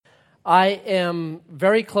I am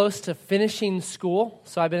very close to finishing school.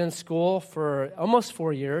 So I've been in school for almost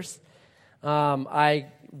 4 years. I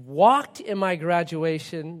walked in my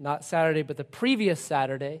graduation, not Saturday, but the previous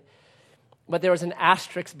Saturday. But there was an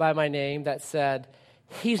asterisk by my name that said,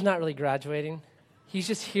 he's not really graduating. He's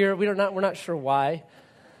just here. We're not sure why.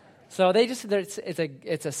 So they just,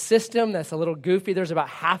 it's a system that's a little goofy. There's about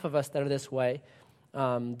half of us that are this way.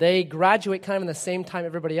 They graduate kind of in the same time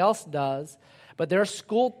everybody else does, but their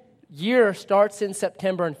school year starts in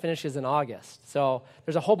September and finishes in August. So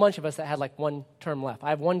there's a whole bunch of us that had like one term left.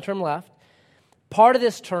 I have one term left. Part of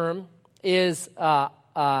this term is a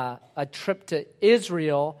trip to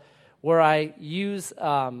Israel where I use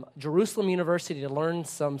Jerusalem University to learn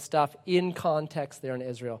some stuff in context there in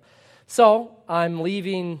Israel. So I'm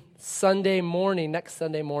leaving next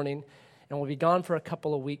Sunday morning, and we'll be gone for a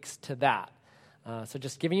couple of weeks to that. So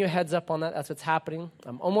just giving you a heads up on that. That's what's happening.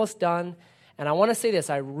 I'm almost done. And I want to say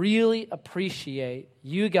this. I really appreciate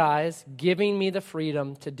you guys giving me the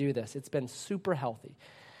freedom to do this. It's been super healthy.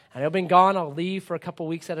 And I've been gone. I'll leave for a couple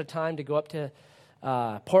weeks at a time to go up to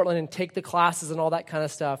Portland and take the classes and all that kind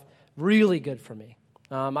of stuff. Really good for me.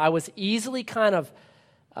 I was easily kind of,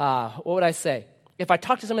 what would I say? If I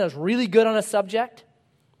talked to somebody that was really good on a subject,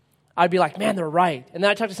 I'd be like, man, they're right. And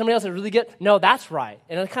then I talk to somebody else that's really good. No, that's right.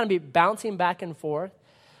 And I'd kind of be bouncing back and forth.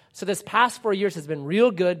 So this past 4 years has been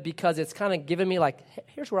real good because it's kind of given me like,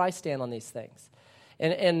 here's where I stand on these things.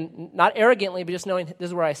 And not arrogantly, but just knowing this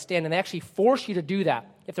is where I stand. And they actually force you to do that.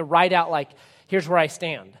 You have to write out like, here's where I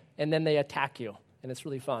stand. And then they attack you. And it's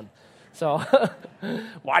really fun. So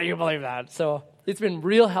why do you believe that? So it's been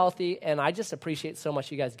real healthy. And I just appreciate so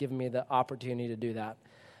much you guys giving me the opportunity to do that.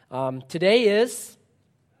 Today is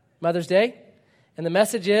Mother's Day. And the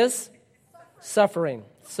message is suffering.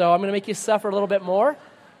 So I'm going to make you suffer a little bit more.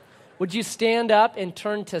 Would you stand up and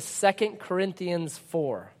turn to 2 Corinthians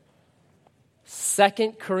 4?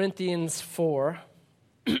 2 Corinthians 4,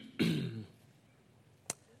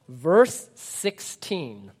 verse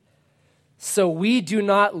 16. So we do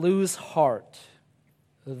not lose heart,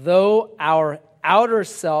 though our outer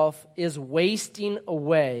self is wasting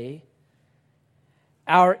away,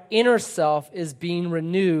 our inner self is being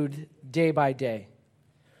renewed day by day.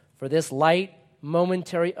 For this light,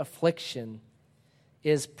 momentary affliction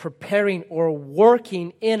is preparing or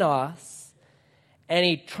working in us an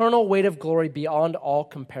eternal weight of glory beyond all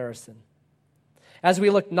comparison. As we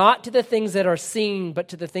look not to the things that are seen, but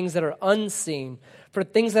to the things that are unseen. For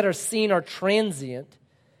things that are seen are transient,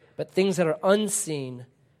 but things that are unseen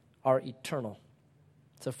are eternal.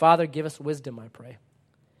 So, Father, give us wisdom, I pray.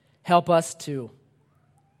 Help us to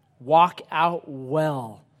walk out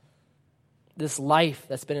well this life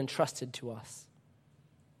that's been entrusted to us.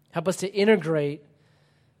 Help us to integrate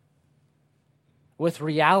with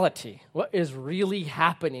reality, what is really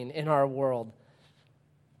happening in our world.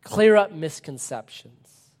 Clear up misconceptions.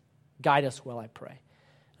 Guide us well, I pray.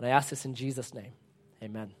 And I ask this in Jesus' name.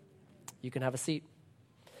 Amen. You can have a seat.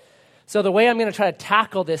 So the way I'm going to try to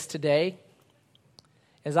tackle this today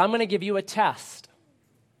is I'm going to give you a test.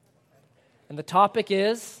 And the topic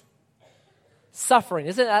is suffering.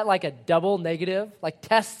 Isn't that like a double negative? Like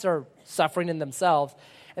tests are suffering in themselves,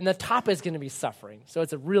 and the topic is going to be suffering. So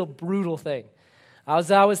it's a real brutal thing. I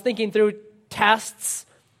was thinking through tests.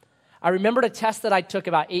 I remembered a test that I took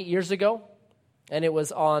about 8 years ago, and it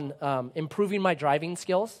was on improving my driving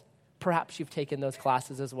skills. Perhaps you've taken those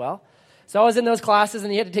classes as well. So I was in those classes,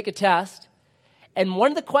 and you had to take a test. And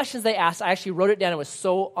one of the questions they asked, I actually wrote it down. It was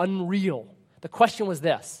so unreal. The question was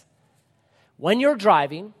this. When you're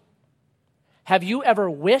driving, have you ever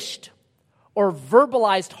wished or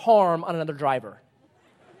verbalized harm on another driver?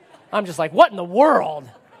 I'm just like, what in the world?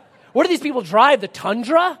 Where do these people drive? The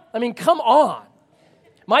Tundra? I mean, come on.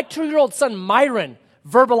 My 2-year-old son, Myron,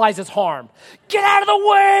 verbalizes harm. Get out of the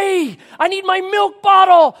way! I need my milk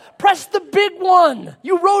bottle! Press the big one!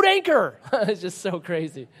 You rode anchor! It's just so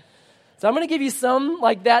crazy. So I'm going to give you some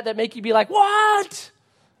like that make you be like, what?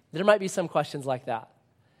 There might be some questions like that.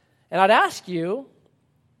 And I'd ask you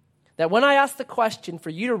that when I ask the question for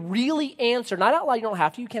you to really answer, not out loud, you don't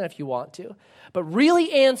have to, you can if you want to, but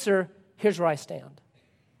really answer, here's where I stand.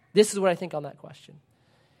 This is what I think on that question.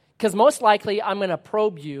 Because most likely I'm going to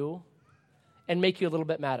probe you and make you a little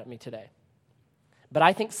bit mad at me today. But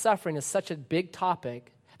I think suffering is such a big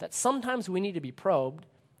topic that sometimes we need to be probed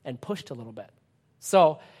and pushed a little bit.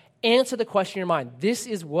 So answer the question in your mind. This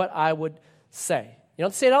is what I would say. You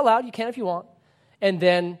don't say it out loud. You can if you want. And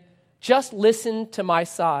then just listen to my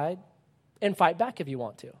side and fight back if you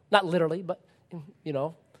want to. Not literally, but,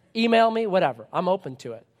 email me, whatever. I'm open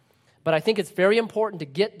to it. But I think it's very important to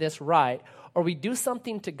get this right, or we do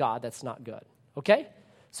something to God that's not good. Okay?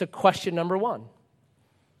 So question number one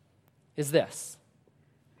is this.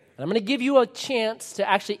 And I'm going to give you a chance to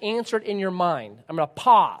actually answer it in your mind. I'm going to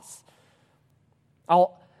pause.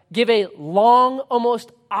 I'll give a long,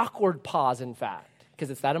 almost awkward pause, in fact, because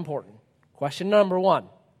it's that important. Question number one.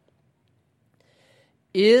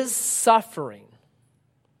 Is suffering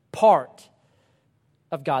part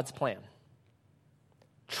of God's plan?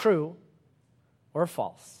 True or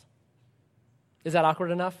false? Is that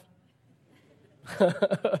awkward enough?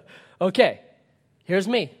 Okay, here's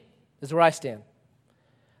me. This is where I stand.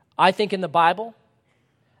 I think in the Bible,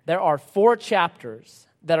 there are 4 chapters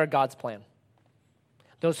that are God's plan.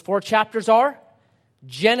 Those 4 chapters are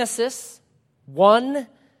Genesis 1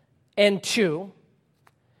 and 2,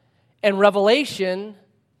 and Revelation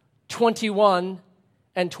 21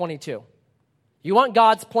 and 22. You want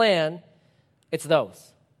God's plan, it's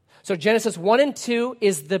those. So Genesis 1 and 2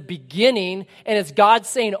 is the beginning, and it's God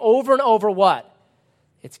saying over and over what?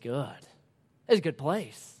 It's good. It's a good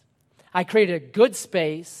place. I created a good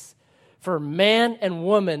space for man and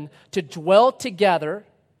woman to dwell together,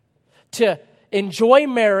 to enjoy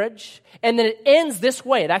marriage, and then it ends this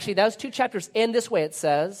way. Actually, those 2 chapters end this way. It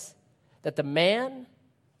says that the man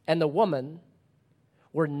and the woman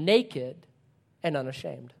were naked and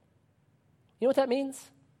unashamed. You know what that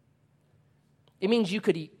means? It means you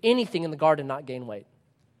could eat anything in the garden and not gain weight.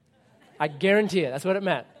 I guarantee it. That's what it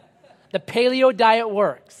meant. The paleo diet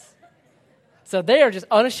works. So they are just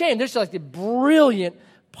unashamed. They're just like the brilliant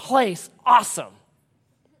place. Awesome.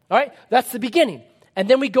 All right? That's the beginning. And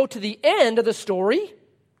then we go to the end of the story.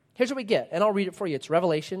 Here's what we get, and I'll read it for you. It's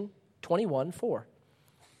Revelation 21:4.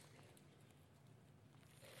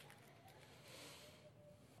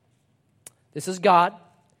 This is God.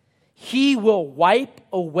 He will wipe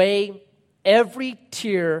away every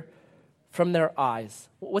tear from their eyes.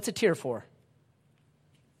 What's a tear for?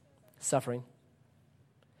 Suffering.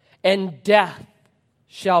 And death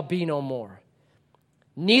shall be no more.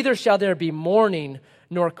 Neither shall there be mourning,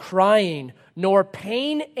 nor crying, nor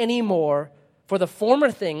pain anymore, for the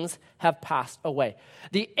former things have passed away.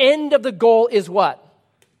 The end of the goal is what?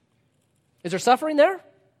 Is there suffering there?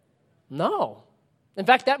 No. In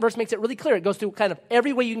fact, that verse makes it really clear. It goes through kind of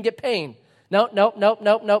every way you can get pain. No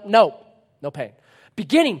pain.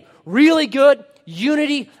 Beginning, really good,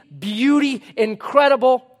 unity, beauty,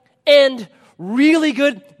 incredible. End, really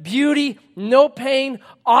good, beauty, no pain,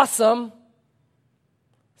 awesome.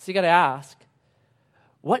 So you got to ask,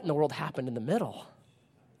 what in the world happened in the middle?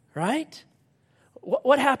 Right?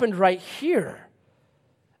 What happened right here?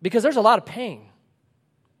 Because there's a lot of pain.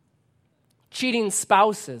 Cheating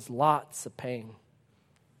spouses, lots of pain.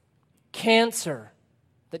 Cancer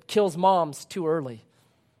that kills moms too early,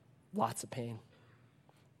 lots of pain.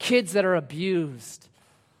 Kids that are abused,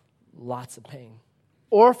 lots of pain.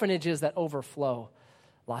 Orphanages that overflow,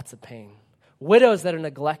 lots of pain. Widows that are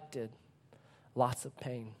neglected, lots of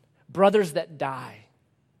pain. Brothers that die.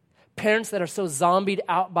 Parents that are so zombied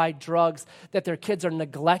out by drugs that their kids are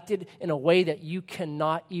neglected in a way that you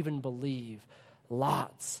cannot even believe.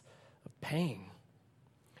 Lots of pain.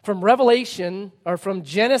 From Revelation, or from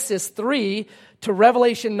Genesis 3 to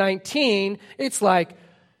Revelation 19, it's like,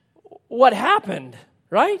 what happened,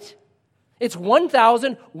 right? It's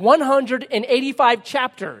 1,185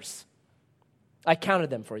 chapters. I counted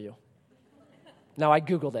them for you. Now I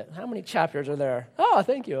Googled it. How many chapters are there? Oh,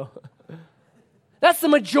 thank you. That's the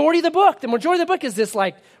majority of the book. The majority of the book is this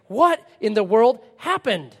like, what in the world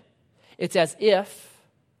happened? It's as if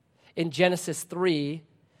in Genesis 3,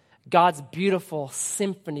 God's beautiful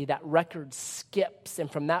symphony, that record skips,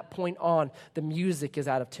 and from that point on, the music is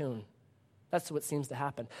out of tune. That's what seems to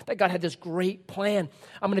happen. That God had this great plan.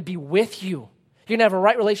 I'm going to be with you. You're going to have a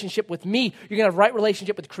right relationship with me. You're going to have a right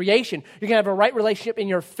relationship with creation. You're going to have a right relationship in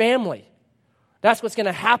your family. That's what's going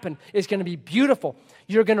to happen. It's going to be beautiful.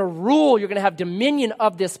 You're going to rule. You're going to have dominion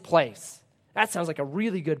of this place. That sounds like a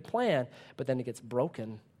really good plan, but then it gets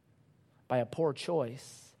broken by a poor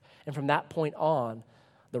choice. And from that point on,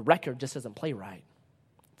 the record just doesn't play right.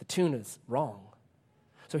 The tune is wrong.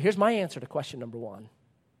 So here's my answer to question number 1.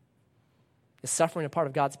 Is suffering a part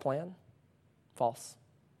of God's plan? False.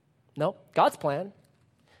 No, God's plan,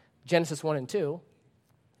 Genesis 1 and 2.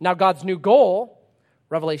 Now God's new goal,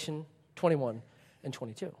 Revelation 21 and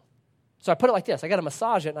 22. So I put it like this. I got to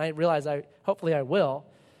massage it, and I realize hopefully I will,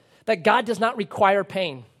 that God does not require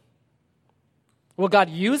pain. Will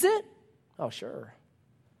God use it? Oh, sure.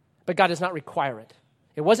 But God does not require it.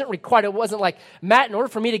 It wasn't required. It wasn't like, Matt, in order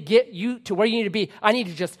for me to get you to where you need to be, I need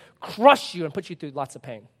to just crush you and put you through lots of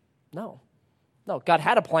pain. No, God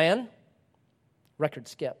had a plan. Record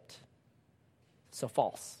skipped. So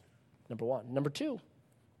false, number 1. Number 2,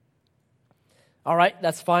 All right,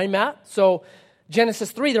 that's fine, Matt. So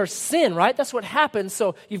Genesis 3, there's sin, right? That's what happens.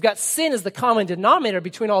 So you've got sin as the common denominator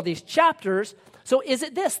between all these chapters. So is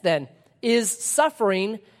it this then? Is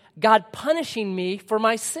suffering God punishing me for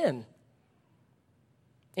my sin?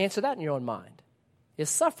 Answer that in your own mind. Is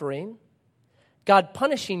suffering God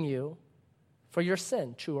punishing you for your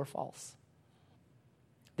sin, true or false?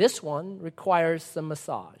 This one requires some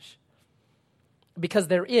massage because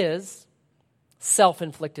there is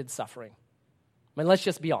self-inflicted suffering. I mean, let's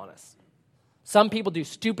just be honest. Some people do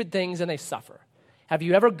stupid things and they suffer. Have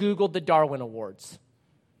you ever Googled the Darwin Awards?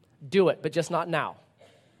 Do it, but just not now.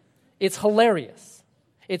 It's hilarious.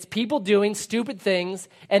 It's people doing stupid things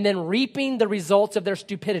and then reaping the results of their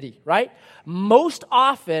stupidity, right? Most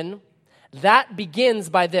often, that begins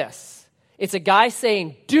by this. It's a guy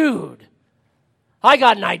saying, dude, I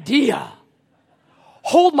got an idea.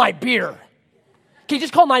 Hold my beer. Can you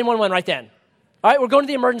just call 911 right then? All right, we're going to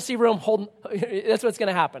the emergency room. That's what's going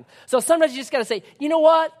to happen. So sometimes you just got to say, you know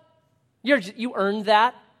what? You earned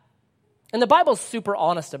that. And the Bible's super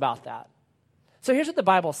honest about that. So here's what the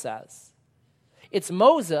Bible says. It's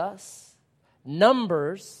Moses,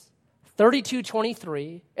 Numbers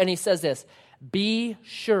 32:23, and he says this, be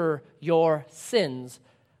sure your sins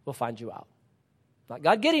will find you out. Not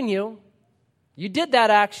God getting you. You did that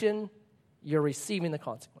action. You're receiving the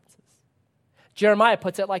consequences. Jeremiah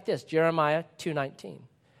puts it like this, Jeremiah 2:19.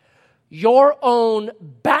 Your own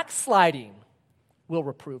backsliding will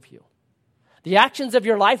reprove you. The actions of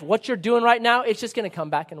your life, what you're doing right now, it's just going to come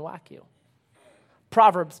back and whack you.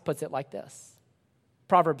 Proverbs puts it like this,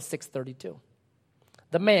 Proverbs 6:32.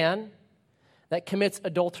 The man that commits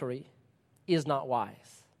adultery is not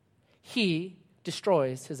wise. He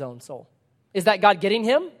destroys his own soul. Is that God getting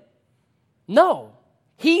him? No.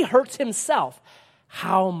 He hurts himself.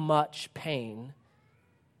 How much pain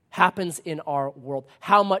happens in our world?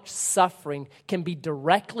 How much suffering can be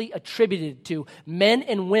directly attributed to men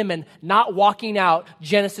and women not walking out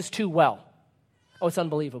Genesis 2 well? Oh, it's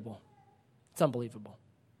unbelievable. It's unbelievable.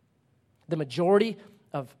 The majority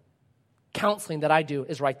of counseling that I do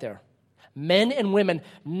is right there. Men and women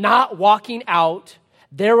not walking out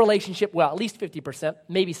their relationship well, at least 50%,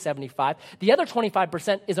 maybe 75%. The other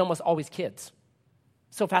 25% is almost always kids.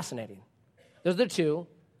 So fascinating. Those are the two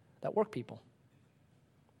that work people.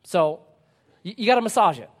 So you got to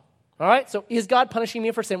massage it. All right? So is God punishing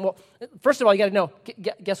me for sin? Well, first of all, you got to know,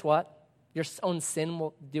 guess what? Your own sin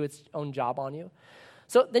will do its own job on you.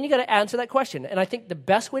 So then you got to answer that question. And I think the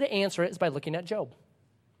best way to answer it is by looking at Job.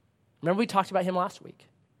 Remember we talked about him last week.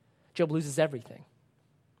 Job loses everything.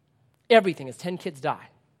 Everything. His 10 kids die.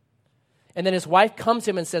 And then his wife comes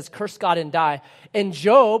to him and says, curse God and die. And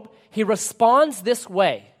Job, he responds this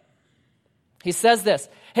way. He says this,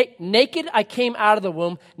 hey, naked I came out of the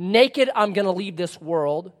womb, naked I'm going to leave this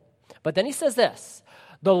world. But then he says this,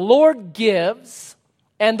 the Lord gives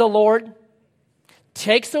and the Lord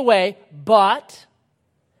takes away, but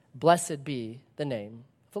blessed be the name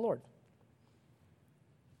of the Lord.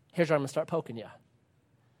 Here's where I'm going to start poking you.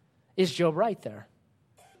 Is Job right there?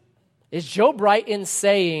 Is Job right in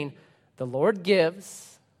saying the Lord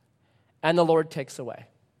gives and the Lord takes away?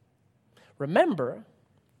 Remember,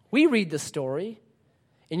 we read the story,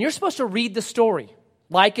 and you're supposed to read the story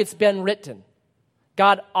like it's been written.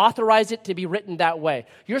 God authorized it to be written that way.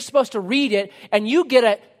 You're supposed to read it, and you get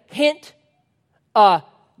a hint, a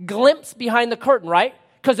glimpse behind the curtain, right?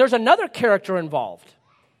 Because there's another character involved.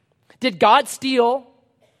 Did God steal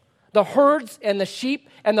the herds and the sheep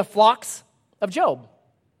and the flocks of Job?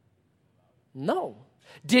 No.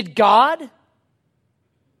 Did God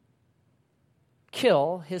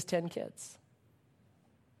kill his 10 kids?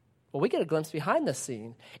 Well, we get a glimpse behind the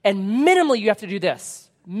scene. And minimally, you have to do this.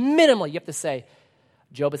 Minimally, you have to say,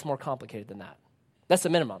 Job, it's more complicated than that. That's the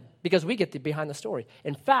minimum, because we get behind the story.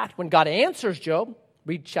 In fact, when God answers Job,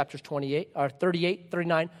 read chapters 38,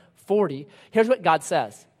 39, 40, here's what God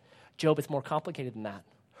says. Job, it's more complicated than that.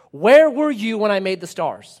 Where were you when I made the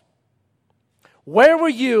stars? Where were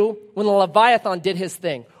you when the Leviathan did his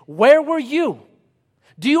thing? Where were you?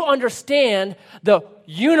 Do you understand the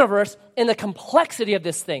universe and the complexity of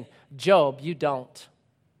this thing? Job, you don't.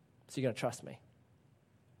 So you're going to trust me.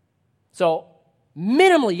 So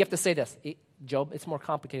minimally, you have to say this. Job, it's more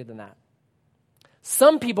complicated than that.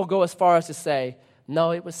 Some people go as far as to say,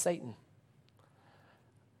 no, it was Satan.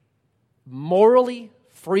 Morally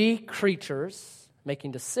free creatures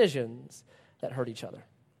making decisions that hurt each other.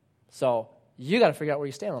 So you got to figure out where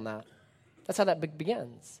you stand on that. That's how that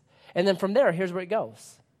begins. And then from there, here's where it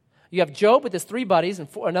goes. You have Job with his 3 buddies, and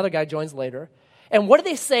another guy joins later. And what do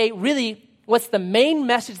they say, really, what's the main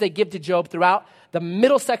message they give to Job throughout the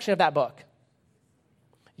middle section of that book?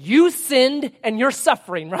 You sinned and you're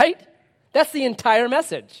suffering, right? That's the entire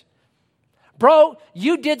message. Bro,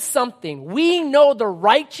 you did something. We know the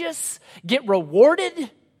righteous get rewarded,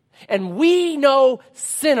 and we know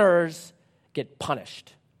sinners get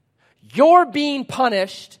punished. You're being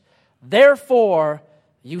punished, therefore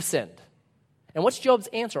you sinned. And what's Job's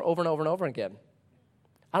answer over and over and over again?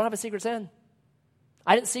 I don't have a secret sin.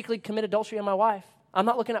 I didn't secretly commit adultery on my wife. I'm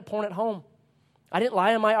not looking at porn at home. I didn't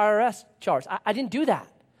lie on my IRS charge. I didn't do that.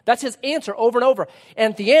 That's his answer over and over.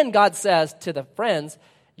 And at the end, God says to the friends,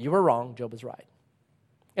 you were wrong, Job is right.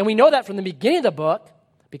 And we know that from the beginning of the book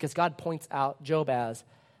because God points out Job as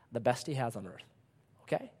the best he has on earth.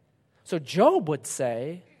 Okay? So Job would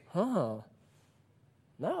say, no.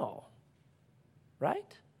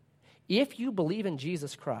 Right? If you believe in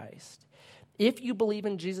Jesus Christ,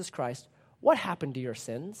 what happened to your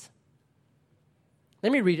sins?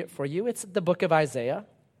 Let me read it for you. It's the book of Isaiah.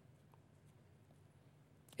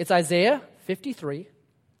 It's Isaiah 53.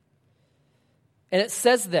 And it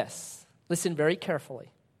says this. Listen very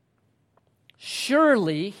carefully.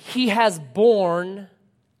 Surely he has borne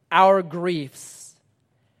our griefs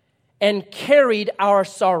and carried our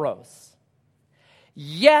sorrows.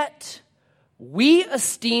 Yet we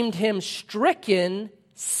esteemed him stricken,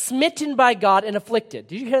 smitten by God, and afflicted.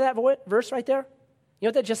 Did you hear that verse right there? You know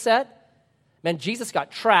what that just said? Man, Jesus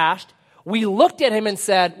got trashed. We looked at him and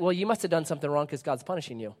said, well, you must have done something wrong because God's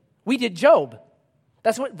punishing you. We did Job.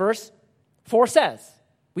 That's what verse 4 says.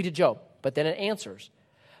 We did Job. But then it answers.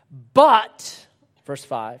 But, verse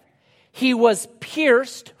 5, he was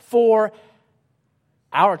pierced for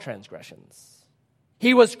our transgressions.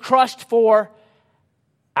 He was crushed for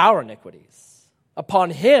our iniquities.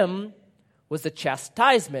 Upon him was the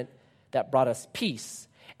chastisement that brought us peace.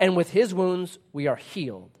 And with his wounds we are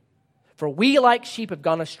healed. For we like sheep have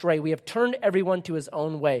gone astray. We have turned everyone to his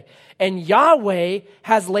own way. And Yahweh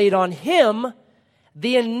has laid on him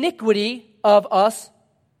the iniquity of us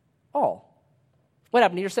all. What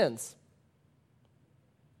happened to your sins?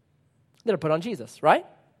 They're put on Jesus, right?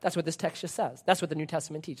 That's what this text just says. That's what the New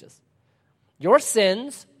Testament teaches. Your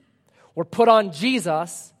sins were put on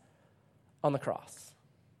Jesus on the cross.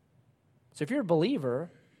 So if you're a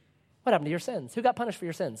believer, what happened to your sins? Who got punished for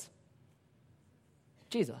your sins?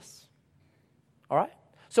 Jesus. All right?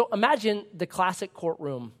 So imagine the classic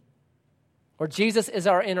courtroom where Jesus is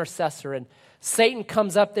our intercessor and Satan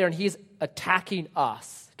comes up there and he's attacking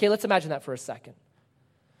us. Okay, let's imagine that for a second.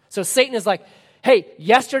 So Satan is like, hey,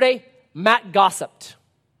 yesterday Matt gossiped.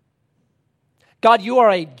 God, you are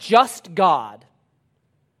a just God.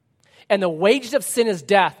 And the wages of sin is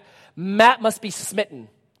death. Matt must be smitten.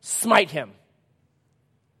 Smite him.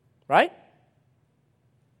 Right?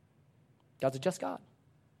 God's a just God.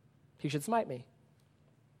 He should smite me.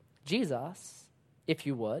 Jesus, if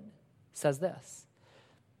you would, says this.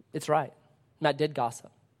 It's right. Matt did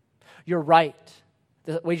gossip. You're right.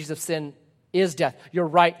 The wages of sin is death. You're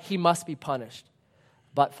right. He must be punished.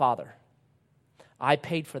 But Father, I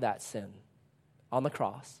paid for that sin on the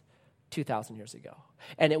cross 2,000 years ago.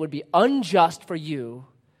 And it would be unjust for you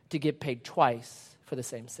to get paid twice for the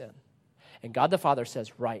same sin. And God the Father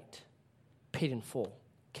says, right, paid in full,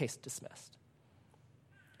 case dismissed.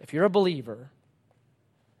 If you're a believer,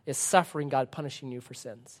 is suffering God punishing you for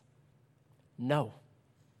sins? No.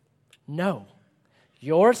 No.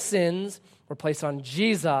 Your sins were placed on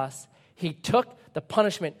Jesus. He took the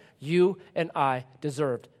punishment you and I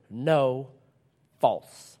deserved. No.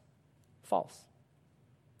 False. False.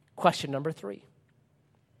 Question number 3.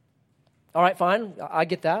 All right, fine. I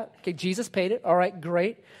get that. Okay, Jesus paid it. All right,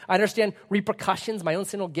 great. I understand repercussions. My own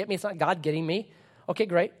sin will get me. It's not God getting me. Okay,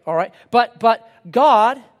 great. All right. But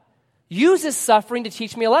God uses suffering to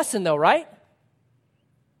teach me a lesson, though, right?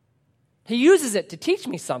 He uses it to teach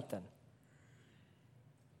me something.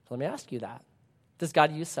 Let me ask you that. Does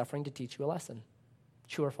God use suffering to teach you a lesson?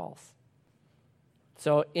 True or false?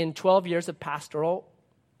 So in 12 years of pastoral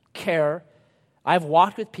care, I've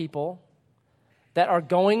walked with people that are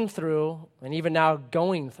going through, and even now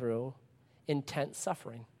going through, intense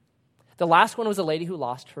suffering. The last one was a lady who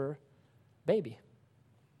lost her baby.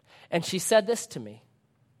 And she said this to me: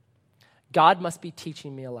 God must be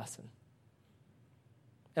teaching me a lesson.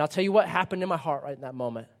 And I'll tell you what happened in my heart right in that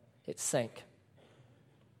moment. It sank.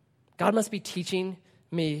 God must be teaching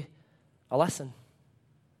me a lesson.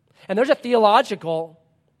 And there's a theological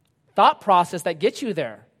thought process that gets you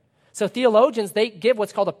there. So theologians, they give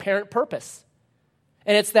what's called a parent purpose.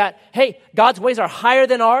 And it's that, hey, God's ways are higher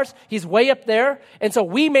than ours. He's way up there. And so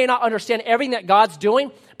we may not understand everything that God's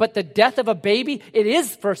doing, but the death of a baby, it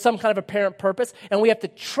is for some kind of apparent purpose, and we have to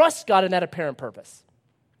trust God in that apparent purpose.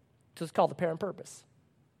 So it's called the parent purpose.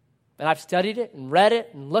 And I've studied it and read it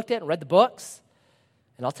and looked at it and read the books.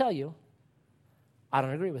 And I'll tell you, I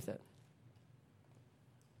don't agree with it.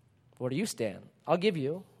 Where do you stand? I'll give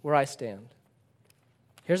you where I stand.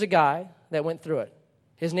 Here's a guy that went through it.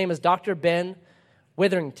 His name is Dr. Ben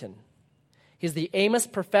Witherington. He's the Amos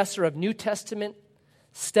Professor of New Testament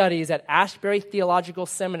Studies at Ashbury Theological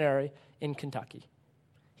Seminary in Kentucky.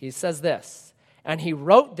 He says this, and he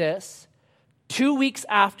wrote this 2 weeks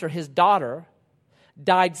after his daughter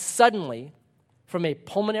died suddenly from a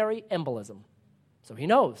pulmonary embolism. So he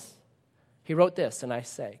knows. He wrote this, and I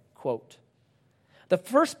say, quote, "The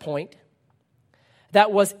first point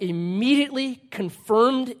that was immediately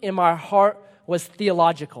confirmed in my heart was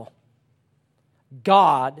theological.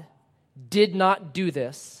 God did not do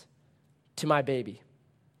this to my baby.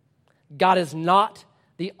 God is not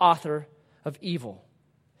the author of evil.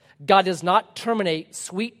 God does not terminate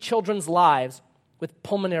sweet children's lives with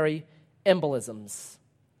pulmonary embolisms.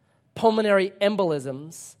 Pulmonary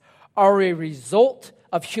embolisms are a result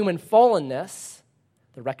of human fallenness,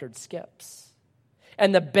 the record skips,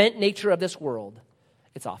 and the bent nature of this world,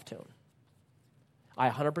 it's off tune." I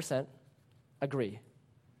 100% agree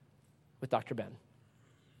with Dr. Ben.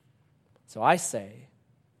 So I say,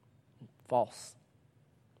 false.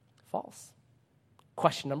 False.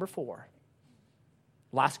 Question number 4.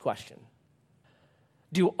 Last question.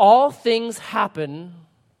 Do all things happen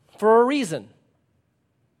for a reason?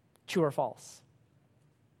 True or false?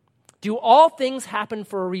 Do all things happen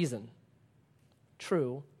for a reason?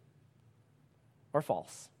 True or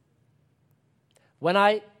false? When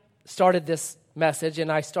I started this message, and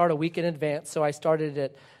I start a week in advance, so I started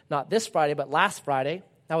it not this Friday, but last Friday.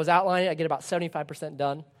 I was outlining it. I get about 75%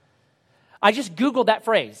 done. I just Googled that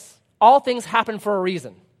phrase. All things happen for a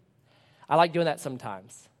reason. I like doing that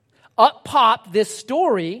sometimes. Up popped this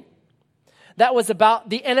story that was about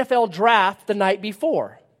the NFL draft the night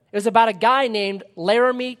before. It was about a guy named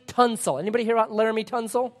Laremy Tunsil. Anybody hear about Laremy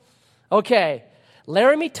Tunsil? Okay.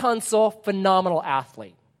 Laremy Tunsil, phenomenal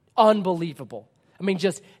athlete. Unbelievable. I mean,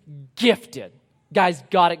 just gifted. Guy's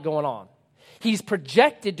got it going on. He's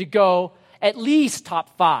projected to go at least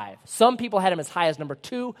top 5. Some people had him as high as number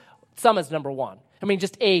 2, some as number 1. I mean,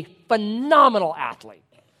 just a phenomenal athlete.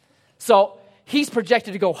 So he's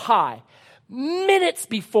projected to go high. Minutes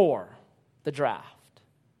before the draft,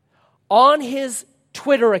 on his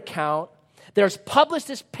Twitter account, there's published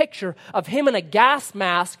this picture of him in a gas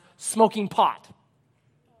mask smoking pot.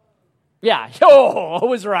 Yeah, I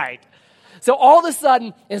was right. So all of a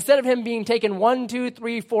sudden, instead of him being taken 1, 2,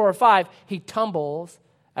 3, 4, or 5, he tumbles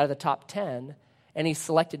out of the top 10, and he's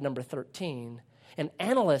selected number 13. And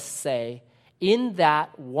analysts say, in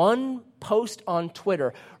that one post on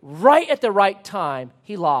Twitter, right at the right time,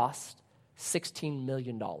 he lost $16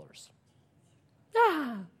 million.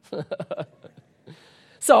 Ah.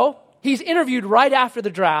 So he's interviewed right after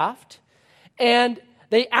the draft, and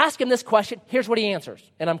they ask him this question. Here's what he answers,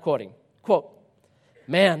 and I'm quoting. Quote,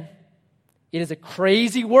 "Man, it is a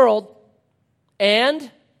crazy world,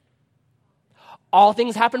 and all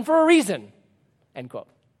things happen for a reason," end quote.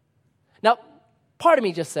 Now, part of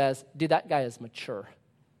me just says, dude, that guy is mature.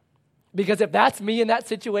 Because if that's me in that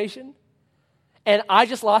situation, and I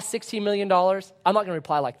just lost $16 million, I'm not going to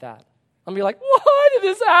reply like that. I'm going to be like, why did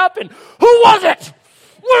this happen? Who was it?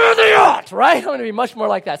 Where are they at? Right? I'm going to be much more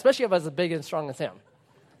like that, especially if I was as big and strong as him.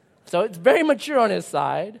 So it's very mature on his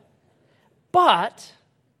side. But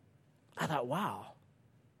I thought, wow,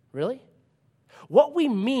 really? What we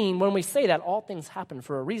mean when we say that all things happen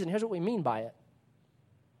for a reason, here's what we mean by it.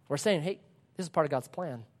 We're saying, hey, this is part of God's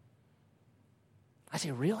plan. I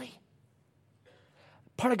say, really?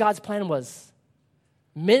 Part of God's plan was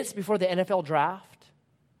minutes before the NFL draft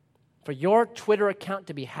for your Twitter account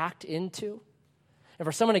to be hacked into, and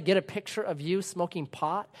for someone to get a picture of you smoking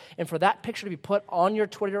pot, and for that picture to be put on your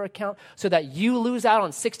Twitter account so that you lose out on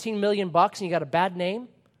 $16 million and you got a bad name.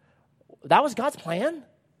 That was God's plan?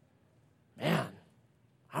 Man,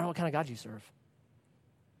 I don't know what kind of God you serve.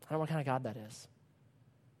 I don't know what kind of God that is.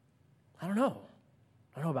 I don't know.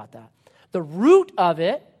 I don't know about that. The root of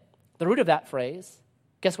it, the root of that phrase,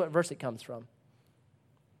 guess what verse it comes from?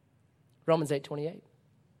 Romans 8:28,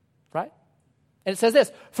 right? And it says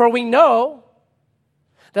this, "For we know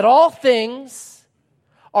that all things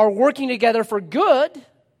are working together for good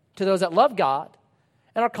to those that love God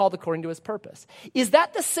and are called according to his purpose." Is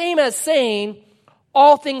that the same as saying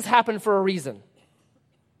all things happen for a reason?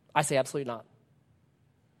 I say absolutely not.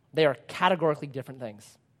 They are categorically different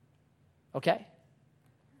things. Okay?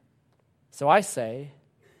 So I say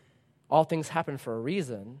all things happen for a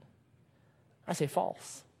reason. I say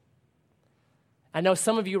false. I know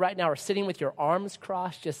some of you right now are sitting with your arms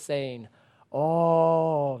crossed just saying,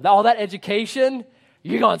 Oh, all that education,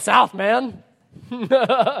 you're going south, man.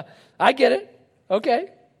 I get it. Okay.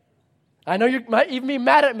 I know you might even be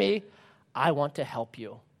mad at me. I want to help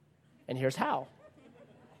you. And here's how.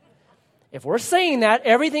 If we're saying that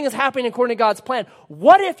everything is happening according to God's plan,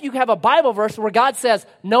 what if you have a Bible verse where God says,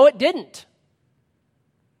 no, it didn't?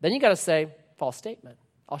 Then you got to say, false statement.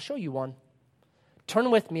 I'll show you one.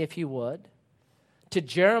 Turn with me, if you would, to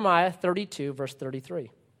Jeremiah 32, verse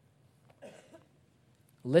 33.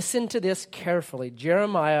 Listen to this carefully.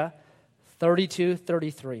 Jeremiah 32,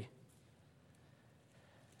 33.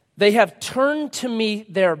 They have turned to me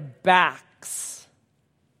their backs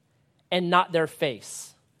and not their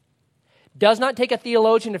face. Does not take a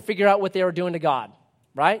theologian to figure out what they were doing to God,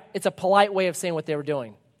 right? It's a polite way of saying what they were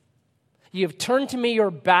doing. You have turned to me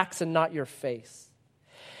your backs and not your face.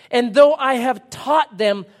 And though I have taught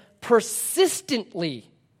them persistently,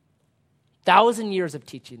 1,000 years of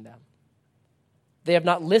teaching them, they have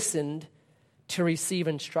not listened to receive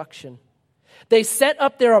instruction. They set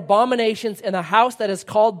up their abominations in a house that is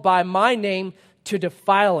called by my name to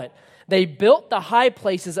defile it. They built the high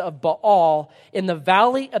places of Baal in the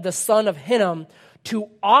valley of the son of Hinnom to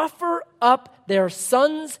offer up their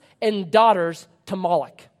sons and daughters to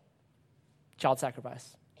Moloch. Child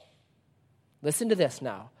sacrifice. Listen to this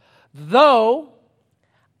now. Though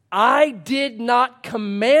I did not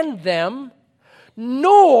command them,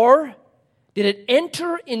 nor did it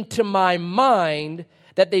enter into my mind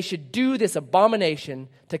that they should do this abomination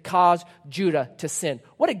to cause Judah to sin.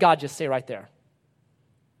 What did God just say right there?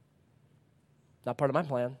 Not part of my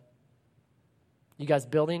plan. You guys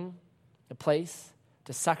building a place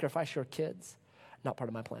to sacrifice your kids? Not part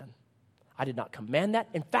of my plan. I did not command that.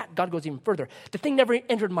 In fact, God goes even further. The thing never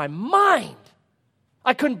entered my mind.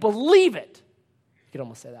 I couldn't believe it. You could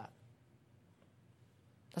almost say that.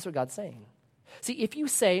 That's what God's saying. See, if you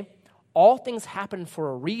say all things happen for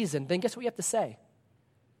a reason, then guess what you have to say?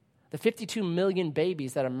 The 52 million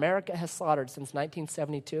babies that America has slaughtered since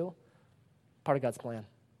 1972, part of God's plan.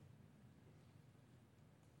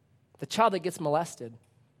 The child that gets molested,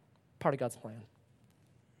 part of God's plan.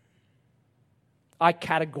 I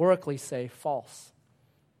categorically say false.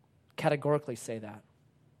 Categorically say that.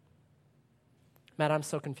 Matt, I'm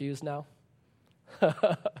so confused now.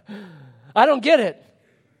 I don't get it.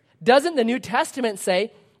 Doesn't the New Testament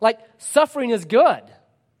say, like, suffering is good?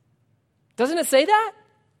 Doesn't it say that?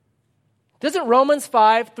 Doesn't Romans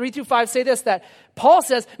 5, 3-5 say this, that Paul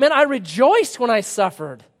says, man, I rejoiced when I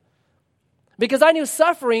suffered because I knew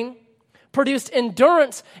suffering produced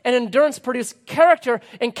endurance, and endurance produced character,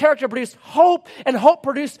 and character produced hope, and hope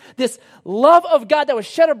produced this love of God that was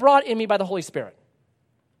shed abroad in me by the Holy Spirit.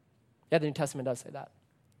 Yeah, the New Testament does say that.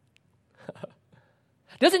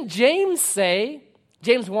 Doesn't James say,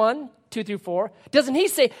 James 1, 2-4, doesn't he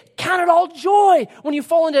say, count it all joy when you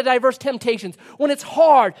fall into diverse temptations, when it's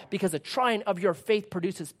hard, because the trying of your faith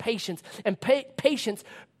produces patience, and patience,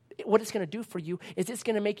 what it's going to do for you is it's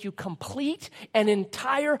going to make you complete and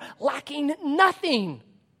entire, lacking nothing.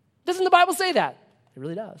 Doesn't the Bible say that? It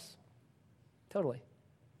really does. Totally.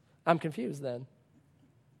 I'm confused then.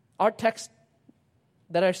 Our text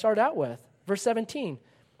that I started out with, verse 17,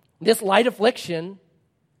 this light affliction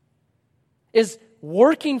is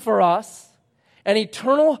working for us an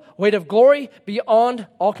eternal weight of glory beyond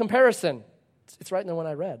all comparison. It's right in the one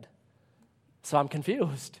I read. So I'm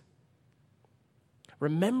confused.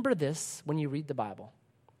 Remember this when you read the Bible.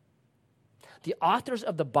 The authors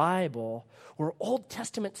of the Bible were Old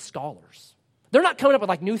Testament scholars. They're not coming up with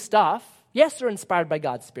like new stuff. Yes, they're inspired by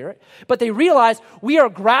God's Spirit, but they realize we are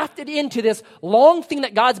grafted into this long thing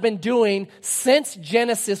that God's been doing since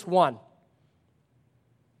Genesis 1.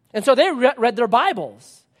 And so they read their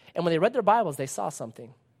Bibles. And when they read their Bibles, they saw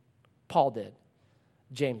something. Paul did.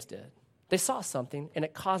 James did. They saw something, and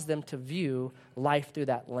it caused them to view life through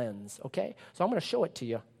that lens, okay? So I'm going to show it to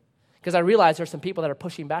you because I realize there's some people that are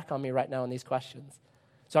pushing back on me right now on these questions.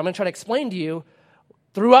 So I'm going to try to explain to you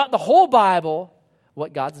throughout the whole Bible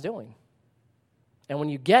what God's doing. And when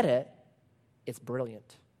you get it, it's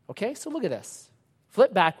brilliant, okay? So look at this.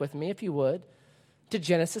 Flip back with me, if you would, to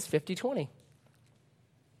Genesis 50:20.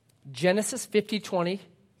 Genesis 50:20,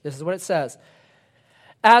 this is what it says.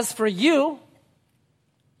 As for you,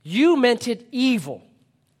 you meant it evil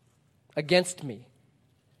against me,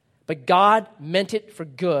 but God meant it for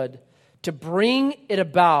good to bring it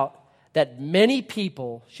about that many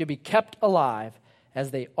people should be kept alive as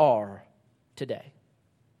they are today.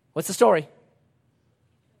 What's the story?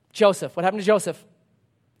 Joseph. What happened to Joseph?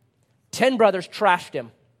 10 brothers trashed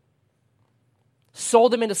him,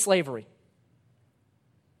 sold him into slavery.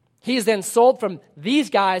 He is then sold from these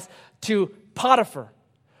guys to Potiphar,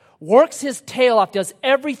 works his tail off, does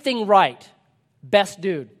everything right. Best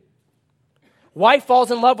dude. Wife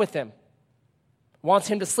falls in love with him, wants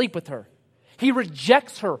him to sleep with her. He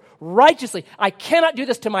rejects her righteously. I cannot do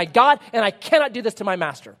this to my God, and I cannot do this to my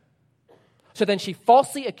master. So then she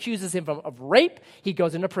falsely accuses him of rape. He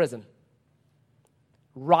goes into prison.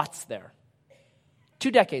 Rots there.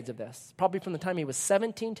 2 decades of this, probably from the time he was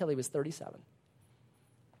 17 till he was 37.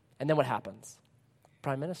 And then what happens?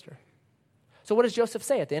 Prime minister. So what does Joseph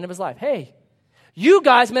say at the end of his life? Hey, you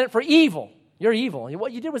guys meant it for evil. You're evil.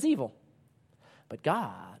 What you did was evil. But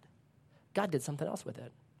God did something else with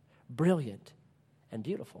it. Brilliant and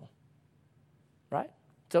beautiful. Right?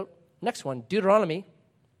 So next one, Deuteronomy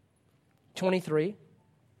 23.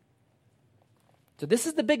 So this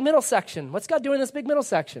is the big middle section. What's God doing in this big middle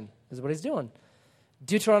section? This is what he's doing.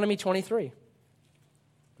 Deuteronomy 23,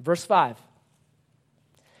 verse 5.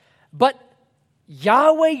 But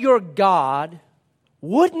Yahweh your God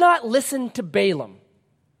would not listen to Balaam.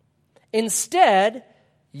 Instead,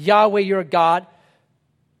 Yahweh your God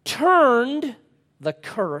turned the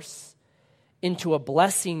curse into a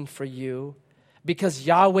blessing for you because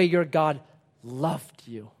Yahweh your God loved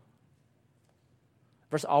you.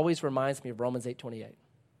 Verse always reminds me of Romans 8:28.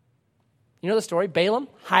 You know the story? Balaam,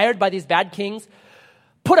 hired by these bad kings,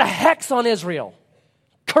 put a hex on Israel,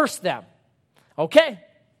 cursed them. Okay.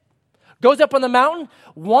 Goes up on the mountain,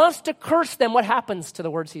 wants to curse them. What happens to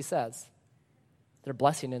the words he says? They're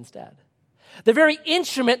blessing instead. The very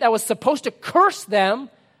instrument that was supposed to curse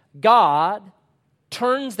them, God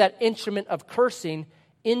turns that instrument of cursing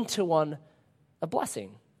into one of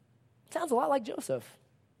blessing. Sounds a lot like Joseph.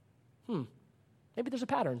 Maybe there's a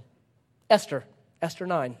pattern. Esther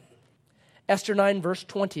 9. Esther 9, verse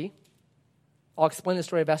 20. I'll explain the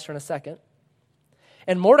story of Esther in a second.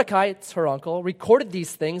 And Mordecai, it's her uncle, recorded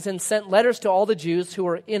these things and sent letters to all the Jews who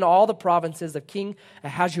were in all the provinces of King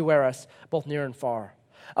Ahasuerus, both near and far,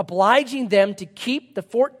 obliging them to keep the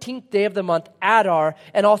 14th day of the month Adar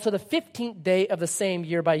and also the 15th day of the same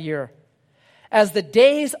year by year, as the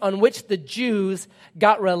days on which the Jews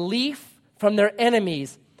got relief from their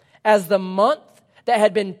enemies, as the month that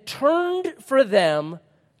had been turned for them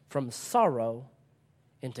from sorrow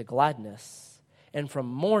into gladness and from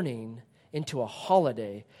mourning into a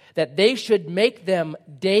holiday, that they should make them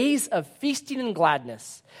days of feasting and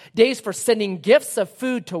gladness, days for sending gifts of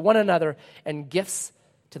food to one another and gifts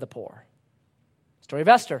to the poor. Story of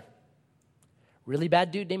Esther. Really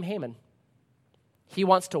bad dude named Haman. He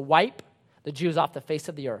wants to wipe the Jews off the face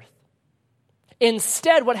of the earth.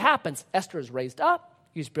 Instead, what happens? Esther is raised up,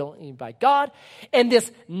 used brilliantly by God, and this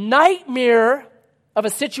nightmare of a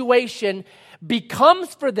situation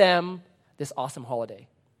becomes for them this awesome holiday.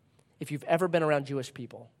 If you've ever been around Jewish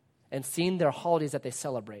people and seen their holidays that they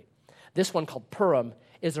celebrate, this one called Purim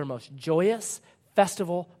is their most joyous,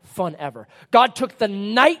 festival, fun ever. God took the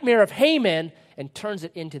nightmare of Haman and turns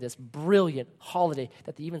it into this brilliant holiday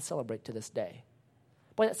that they even celebrate to this day.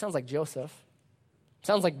 Boy, that sounds like Joseph.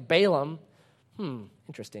 Sounds like Balaam.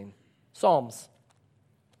 Interesting. Psalms.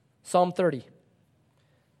 Psalm 30,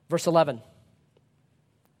 verse 11.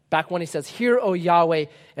 Back when he says, "Hear, O Yahweh,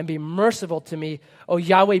 and be merciful to me. O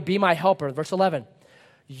Yahweh, be my helper." Verse 11.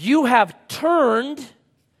 "You have turned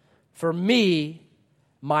for me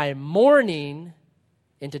my mourning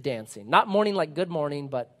into dancing." Not mourning like good mourning,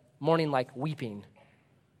 but mourning like weeping.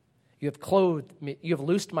 "You have clothed me, you have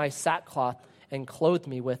loosed my sackcloth and clothed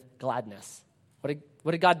me with gladness."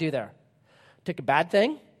 What did God do there? Took a bad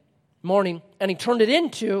thing, mourning, and he turned it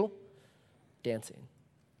into dancing.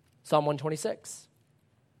 Psalm 126.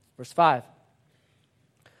 Verse 5.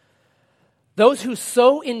 "Those who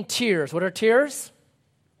sow in tears," what are tears?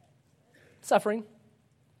 Suffering.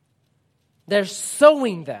 "They're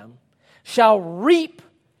sowing them, shall reap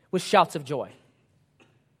with shouts of joy."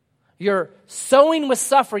 You're sowing with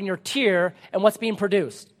suffering, your tear, and what's being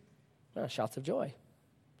produced? Shouts of joy.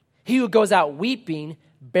 "He who goes out weeping,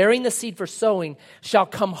 bearing the seed for sowing, shall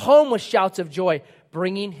come home with shouts of joy,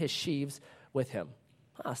 bringing his sheaves with him."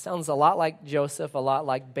 Sounds a lot like Joseph, a lot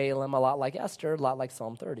like Balaam, a lot like Esther, a lot like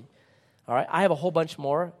Psalm 30. All right, I have a whole bunch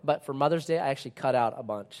more, but for Mother's Day, I actually cut out a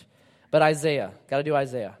bunch. But Isaiah, got to do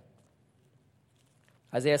Isaiah.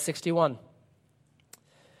 Isaiah 61.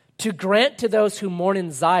 "To grant to those who mourn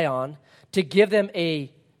in Zion, to give them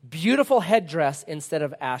a beautiful headdress instead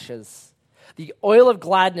of ashes, the oil of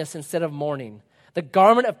gladness instead of mourning, the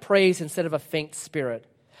garment of praise instead of a faint spirit,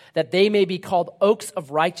 that they may be called oaks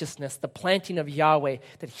of righteousness, the planting of Yahweh,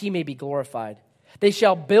 that he may be glorified. They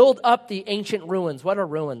shall build up the ancient ruins." What are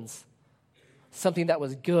ruins? Something that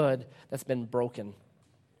was good that's been broken.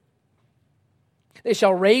 "They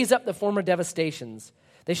shall raise up the former devastations,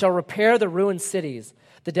 They shall repair the ruined cities,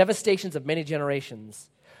 the devastations of many generations.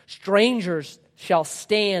 Strangers shall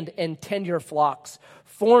stand and tend your flocks.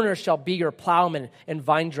 Foreigners shall be your plowmen and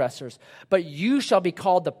vine dressers. But you shall be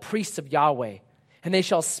called the priests of Yahweh, and they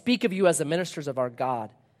shall speak of you as the ministers of our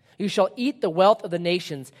God. You shall eat the wealth of the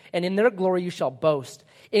nations, and in their glory you shall boast.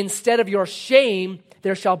 Instead of your shame,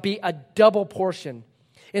 there shall be a double portion.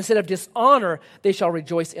 Instead of dishonor, they shall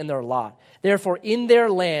rejoice in their lot. Therefore, in their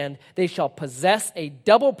land they shall possess a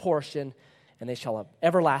double portion, and they shall have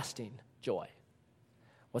everlasting joy.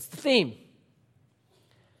 What's the theme?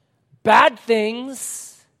 Bad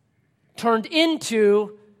things turned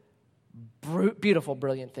into beautiful,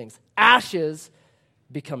 brilliant things. Ashes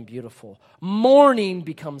become beautiful. Mourning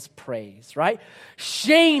becomes praise, right?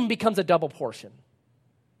 Shame becomes a double portion.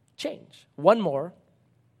 Change. One more,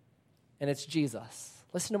 and it's Jesus.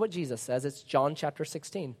 Listen to what Jesus says. It's John chapter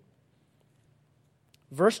 16.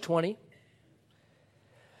 Verse 20.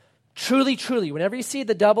 Truly, truly. Whenever you see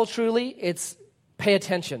the double truly, it's pay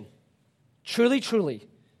attention. Truly, truly.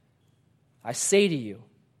 I say to you,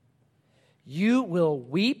 you will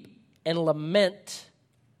weep and lament,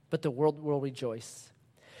 but the world will rejoice.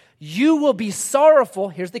 You will be sorrowful,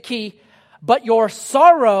 here's the key, but your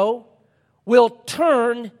sorrow will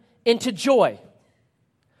turn into joy.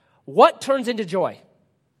 What turns into joy?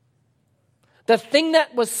 The thing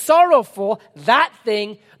that was sorrowful, that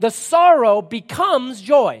thing, the sorrow becomes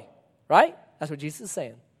joy, right? That's what Jesus is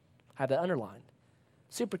saying. I have that underlined.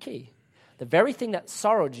 Super key. The very thing that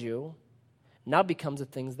sorrowed you now becomes the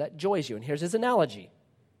things that joys you. And here's his analogy.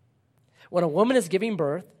 When a woman is giving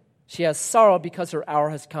birth, she has sorrow because her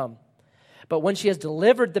hour has come. But when she has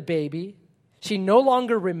delivered the baby, she no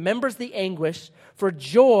longer remembers the anguish for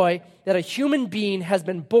joy that a human being has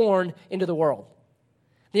been born into the world.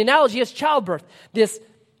 The analogy is childbirth. This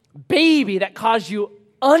baby that caused you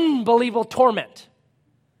unbelievable torment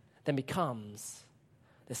then becomes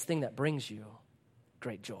this thing that brings you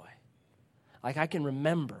great joy. Like I can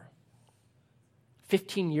remember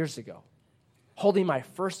 15 years ago holding my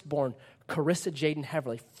firstborn, Carissa Jaden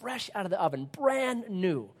Heverly, fresh out of the oven, brand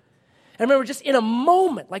new. And I remember just in a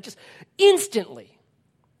moment, like just instantly,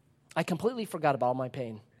 I completely forgot about all my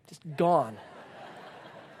pain. Just gone.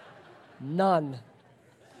 None.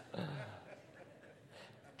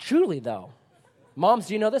 Truly, though, moms,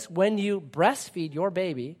 do you know this? When you breastfeed your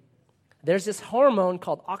baby, there's this hormone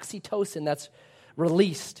called oxytocin that's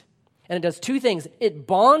released. And it does two things. It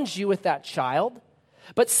bonds you with that child.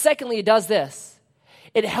 But secondly, it does this.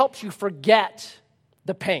 It helps you forget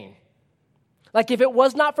the pain. Like if it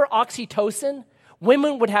was not for oxytocin,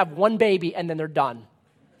 women would have one baby and then they're done.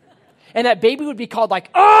 And that baby would be called like,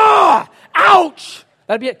 ouch.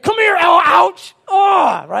 That'd be it. Come here, ouch.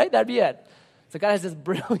 Right? That'd be it. So God has this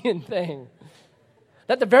brilliant thing.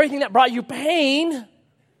 That the very thing that brought you pain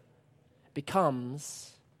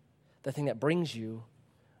becomes the thing that brings you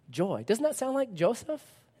joy. Doesn't that sound like Joseph?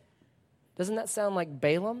 Doesn't that sound like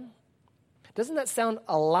Balaam? Doesn't that sound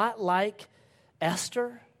a lot like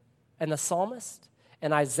Esther and the psalmist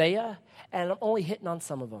and Isaiah? And I'm only hitting on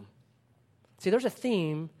some of them. See, there's a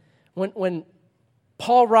theme when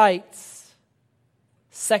Paul writes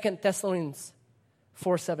 2 Thessalonians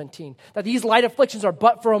 4:17, that these light afflictions are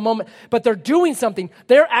but for a moment, but they're doing something.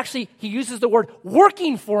 They're actually, he uses the word,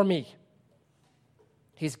 working for me.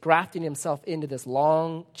 He's grafting himself into this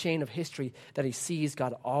long chain of history that he sees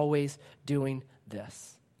God always doing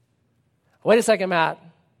this. Wait a second, Matt.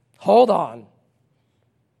 Hold on.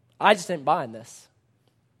 I just ain't buying this.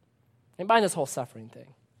 I ain't buying this whole suffering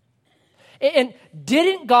thing. And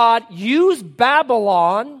didn't God use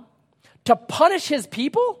Babylon to punish his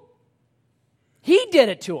people? He did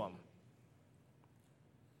it to them.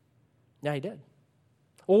 Yeah, he did.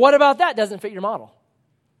 Well, what about that? Doesn't fit your model.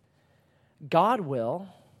 God will,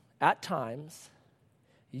 at times,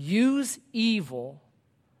 use evil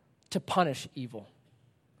to punish evil.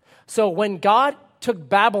 So when God took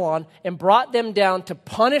Babylon and brought them down to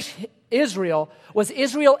punish Israel, was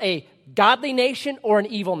Israel a godly nation or an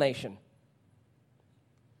evil nation?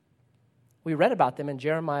 We read about them in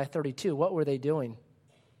Jeremiah 32. What were they doing?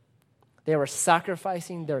 They were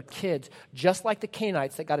sacrificing their kids, just like the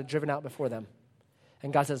Canaanites that God had driven out before them.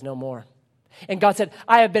 And God says, no more. And God said,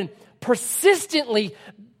 I have been persistently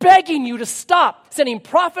begging you to stop, sending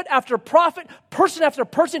prophet after prophet, person after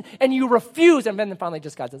person, and you refuse. And then finally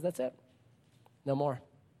just God says, that's it. No more.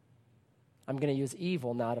 I'm going to use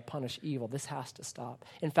evil now to punish evil. This has to stop.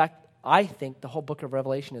 In fact, I think the whole book of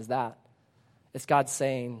Revelation is that. It's God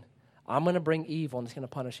saying, I'm going to bring evil and it's going to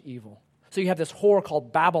punish evil. So you have this whore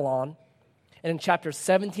called Babylon. And in chapters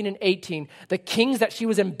 17 and 18, the kings that she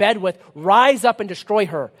was in bed with rise up and destroy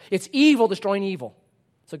her. It's evil destroying evil.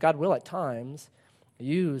 So God will at times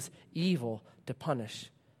use evil to punish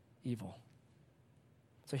evil.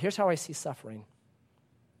 So here's how I see suffering.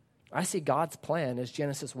 I see God's plan as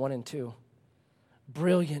Genesis 1 and 2.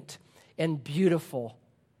 Brilliant and beautiful.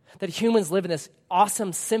 That humans live in this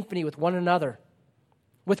awesome symphony with one another,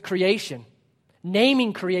 with creation,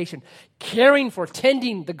 naming creation, caring for,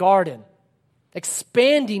 tending the garden,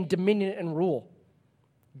 expanding dominion and rule.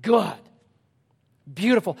 Good.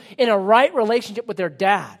 Beautiful. In a right relationship with their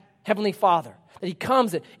dad, Heavenly Father. That he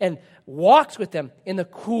comes and walks with them in the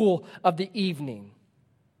cool of the evening.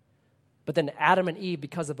 But then Adam and Eve,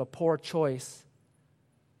 because of a poor choice,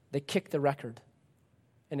 they kick the record.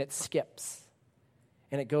 And it skips.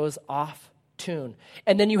 And it goes off tune.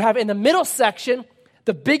 And then you have in the middle section,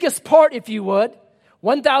 the biggest part, if you would,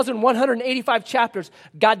 1,185 chapters,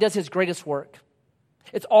 God does his greatest work.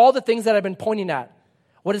 It's all the things that I've been pointing at.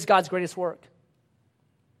 What is God's greatest work?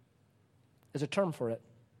 There's a term for it.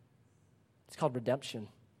 It's called redemption.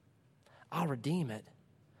 I'll redeem it.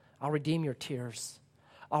 I'll redeem your tears.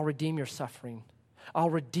 I'll redeem your suffering. I'll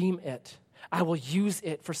redeem it. I will use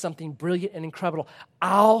it for something brilliant and incredible.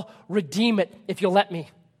 I'll redeem it if you'll let me.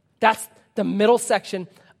 That's the middle section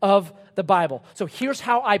of the Bible. So here's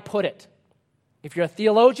how I put it. If you're a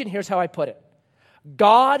theologian, here's how I put it.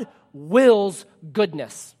 God wills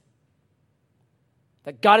goodness.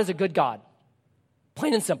 That God is a good God.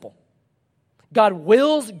 Plain and simple. God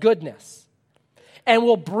wills goodness and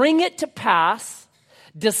will bring it to pass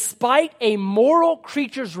despite a moral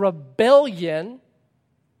creature's rebellion,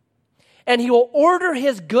 and he will order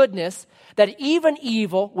his goodness that even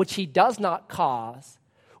evil, which he does not cause,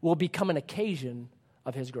 will become an occasion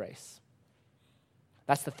of his grace.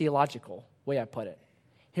 That's the theological way I put it.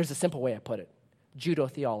 Here's the simple way I put it.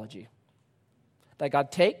 Judo-theology. That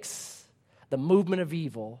God takes the movement of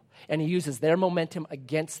evil and he uses their momentum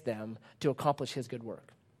against them to accomplish his good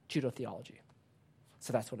work. Judo-theology.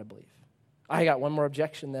 So that's what I believe. I got one more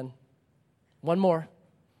objection then. One more.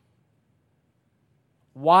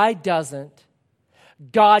 Why doesn't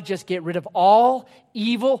God just get rid of all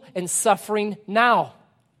evil and suffering now?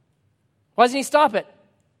 Why doesn't he stop it?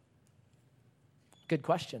 Good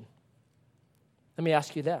question. Let me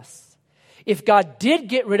ask you this. If God did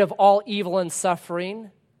get rid of all evil and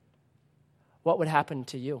suffering, what would happen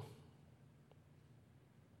to you?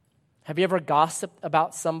 Have you ever gossiped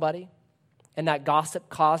about somebody and that gossip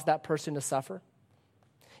caused that person to suffer?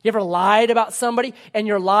 You ever lied about somebody and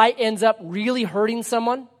your lie ends up really hurting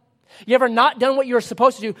someone? You ever not done what you were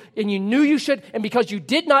supposed to do and you knew you should, and because you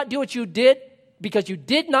did not do what you did, because you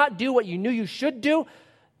did not do what you knew you should do,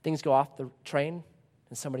 things go off the train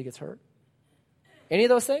and somebody gets hurt? Any of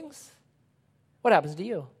those things? What happens to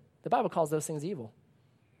you? The Bible calls those things evil.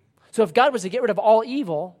 So if God was to get rid of all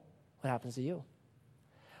evil, what happens to you?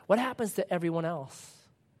 What happens to everyone else?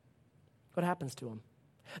 What happens to them?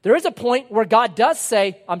 There is a point where God does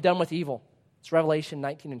say, I'm done with evil. It's Revelation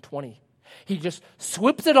 19 and 20. He just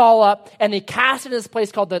swoops it all up and they cast it in this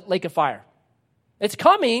place called the lake of fire. It's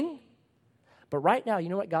coming. But right now, you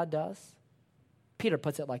know what God does? Peter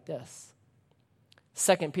puts it like this.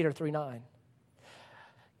 2 Peter 3:9.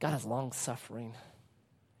 God is long-suffering.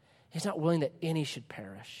 He's not willing that any should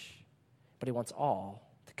perish, but he wants all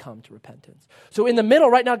to come to repentance. So in the middle,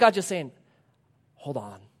 right now, God's just saying, hold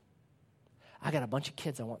on. I got a bunch of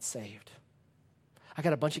kids I want saved. I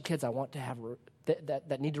got a bunch of kids I want to have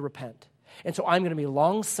that need to repent. And so I'm going to be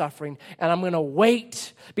long-suffering, and I'm going to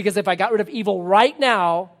wait, because if I got rid of evil right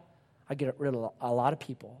now, I get rid of a lot of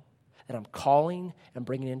people that I'm calling and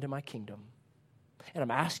bringing into my kingdom. And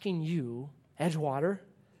I'm asking you, Edgewater,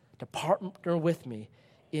 to partner with me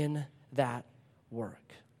in that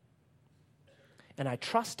work. And I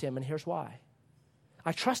trust him, and here's why.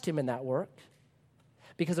 I trust him in that work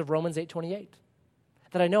because of Romans 8:28.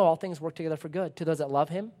 That I know all things work together for good to those that love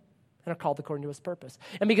him and are called according to his purpose.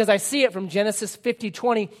 And because I see it from Genesis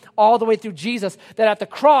 50:20 all the way through Jesus, that at the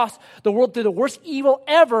cross, the world threw the worst evil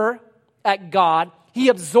ever at God. He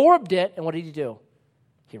absorbed it, and what did he do?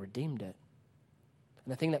 He redeemed it.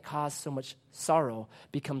 And the thing that caused so much sorrow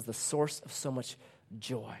becomes the source of so much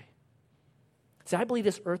joy. See, I believe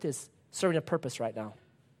this earth is serving a purpose right now.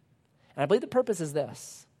 And I believe the purpose is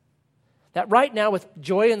this. That right now, with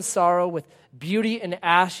joy and sorrow, with beauty and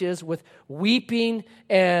ashes, with weeping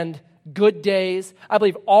and good days, I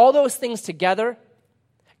believe all those things together,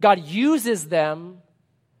 God uses them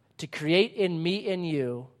to create in me and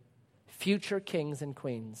you future kings and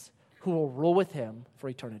queens who will rule with him for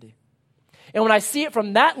eternity. And when I see it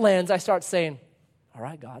from that lens, I start saying, all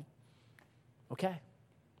right, God, okay,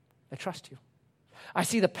 I trust you. I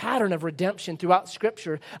see the pattern of redemption throughout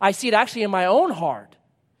Scripture. I see it actually in my own heart,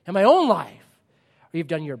 in my own life. You've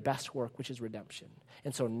done your best work, which is redemption.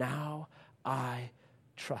 And so now I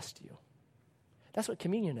trust you. That's what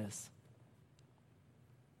communion is.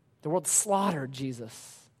 The world slaughtered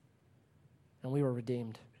Jesus, and we were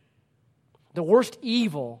redeemed. The worst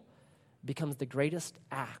evil becomes the greatest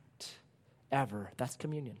act ever. That's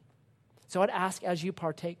communion. So I'd ask, as you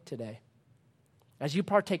partake today,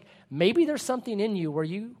 maybe there's something in you where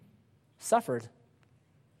you suffered.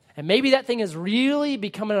 And maybe that thing is really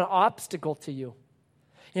becoming an obstacle to you.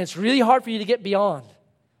 And it's really hard for you to get beyond.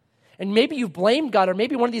 And maybe you've blamed God, or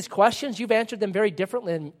maybe one of these questions, you've answered them very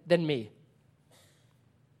differently than me.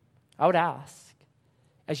 I would ask,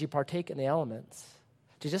 as you partake in the elements,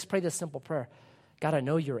 to just pray this simple prayer. God, I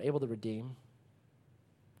know you're able to redeem.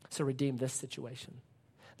 So redeem this situation.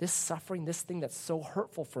 This suffering, this thing that's so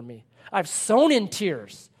hurtful for me. I've sown in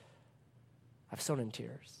tears.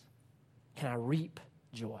 Can I reap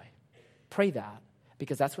joy? Pray that,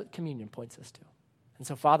 because that's what communion points us to. And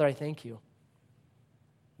so, Father, I thank you.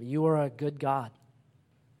 You are a good God.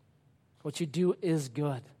 What you do is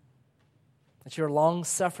good. That you're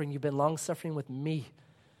long-suffering. You've been long-suffering with me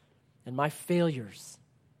and my failures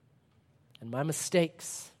and my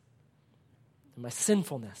mistakes and my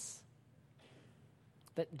sinfulness.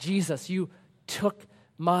 That Jesus, you took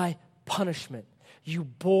my punishment. You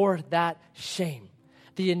bore that shame.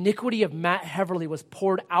 The iniquity of Matt Heverly was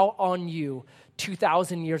poured out on you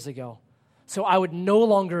 2,000 years ago, so I would no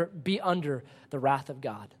longer be under the wrath of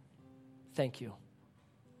God. Thank you.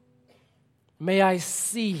 May I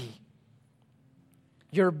see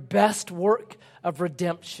your best work of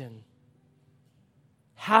redemption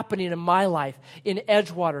happening in my life, in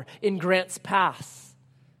Edgewater, in Grants Pass,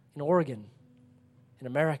 in Oregon, in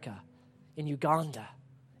America, in Uganda,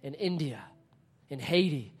 in India, in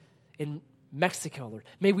Haiti, in Mexico, Lord.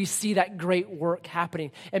 May we see that great work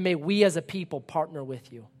happening, and may we as a people partner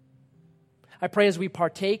with you. I pray as we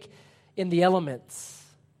partake in the elements,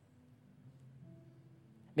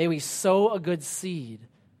 may we sow a good seed,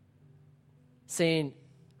 saying,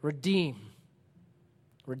 redeem,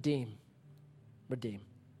 redeem, redeem.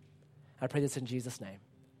 I pray this in Jesus' name.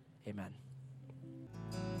 Amen.